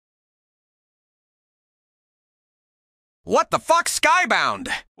What the fuck, Skybound?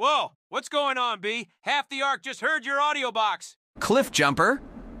 Whoa, what's going on, B? Half the Ark just heard your audio box. Cliff Jumper,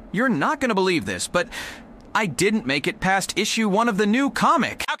 you're not gonna believe this, but I didn't make it past issue 1 of the new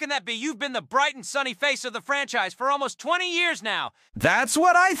comic. How can that be? You've been the bright and sunny face of the franchise for almost 20 years now. That's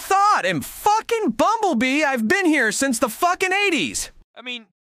what I thought, and fucking Bumblebee, I've been here since the fucking 80s. I mean,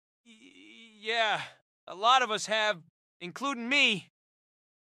 yeah, a lot of us have, including me.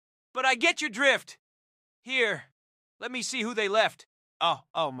 But I get your drift. Here, let me see who they left.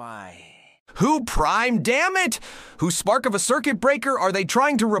 Oh my. Who, Prime, damn it? Whose spark of a circuit breaker are they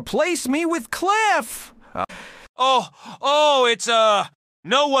trying to replace me with, Cliff? It's,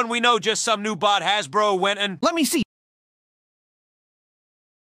 no one we know, just some new bot Hasbro went and... Let me see.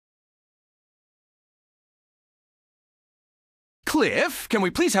 Cliff, can we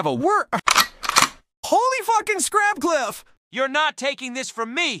please have a word? Holy fucking scrap, Cliff! You're not taking this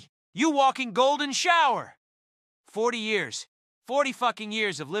from me! You walking golden shower! 40 years. 40 fucking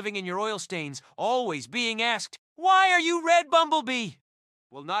years of living in your oil stains, always being asked, why are you Red Bumblebee?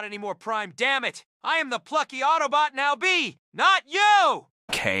 Well, not anymore, Prime, damn it! I am the plucky Autobot now, B, not you!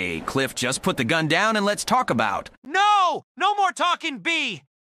 Okay, Cliff, just put the gun down and let's talk about... No! No more talking, B!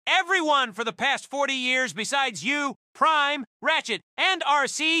 Everyone for the past 40 years besides you, Prime, Ratchet, and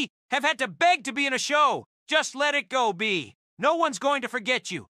RC have had to beg to be in a show. Just let it go, B. No one's going to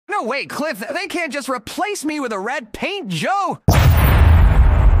forget you. No, wait, Cliff, they can't just replace me with a red paint Joe!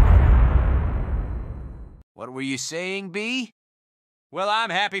 What were you saying, B? Well, I'm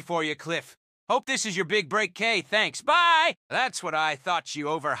happy for you, Cliff. Hope this is your big break, K. Thanks, bye! That's what I thought, you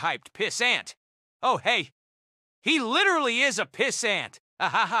overhyped pissant. Oh, hey, he literally is a pissant.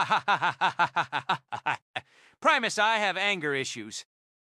 Primus, I have anger issues.